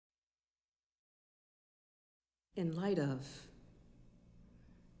in light of.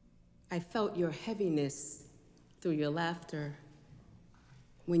 I felt your heaviness through your laughter.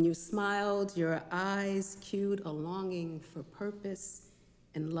 When you smiled, your eyes cued a longing for purpose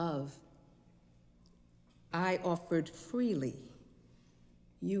and love. I offered freely.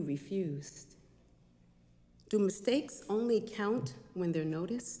 You refused. Do mistakes only count when they're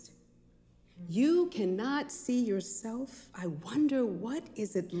noticed? You cannot see yourself. I wonder, what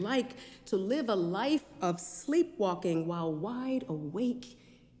is it like to live a life of sleepwalking while wide awake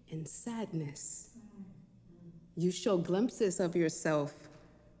in sadness? You show glimpses of yourself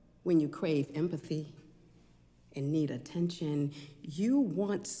when you crave empathy and need attention. You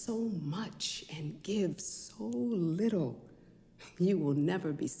want so much and give so little. You will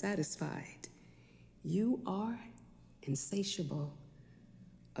never be satisfied. You are insatiable,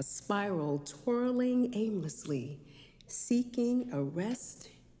 a spiral twirling aimlessly, seeking a rest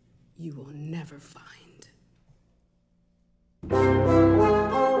you will never find.